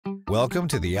Welcome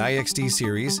to the IxD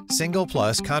series Single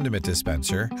Plus Condiment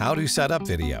Dispenser How to Set Up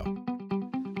video.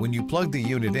 When you plug the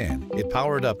unit in, it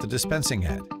powered up the dispensing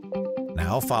head.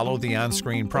 Now follow the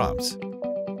on-screen prompts.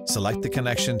 Select the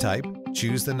connection type,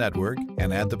 choose the network,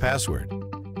 and add the password.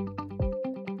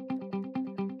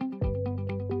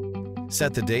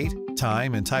 Set the date,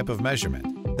 time, and type of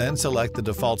measurement, then select the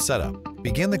default setup.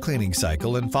 Begin the cleaning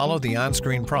cycle and follow the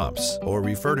on-screen prompts, or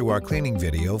refer to our cleaning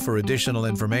video for additional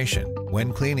information.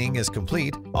 When cleaning is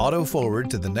complete, auto-forward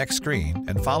to the next screen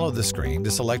and follow the screen to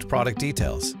select product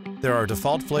details. There are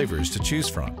default flavors to choose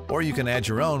from, or you can add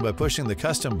your own by pushing the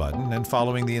custom button and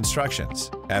following the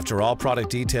instructions. After all product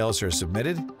details are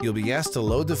submitted, you'll be asked to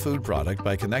load the food product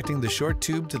by connecting the short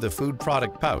tube to the food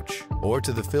product pouch or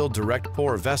to the filled direct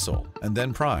pour vessel, and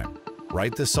then prime.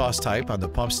 Write the sauce type on the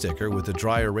pump sticker with a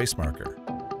dry erase marker.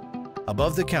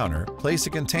 Above the counter, place a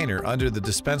container under the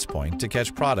dispense point to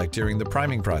catch product during the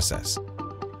priming process.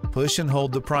 Push and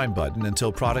hold the prime button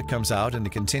until product comes out in a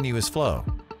continuous flow.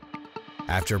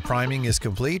 After priming is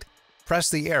complete, press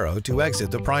the arrow to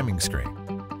exit the priming screen.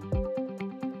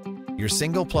 Your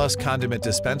Single Plus Condiment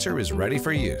Dispenser is ready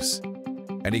for use.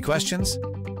 Any questions?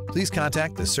 Please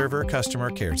contact the Server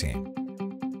Customer Care Team.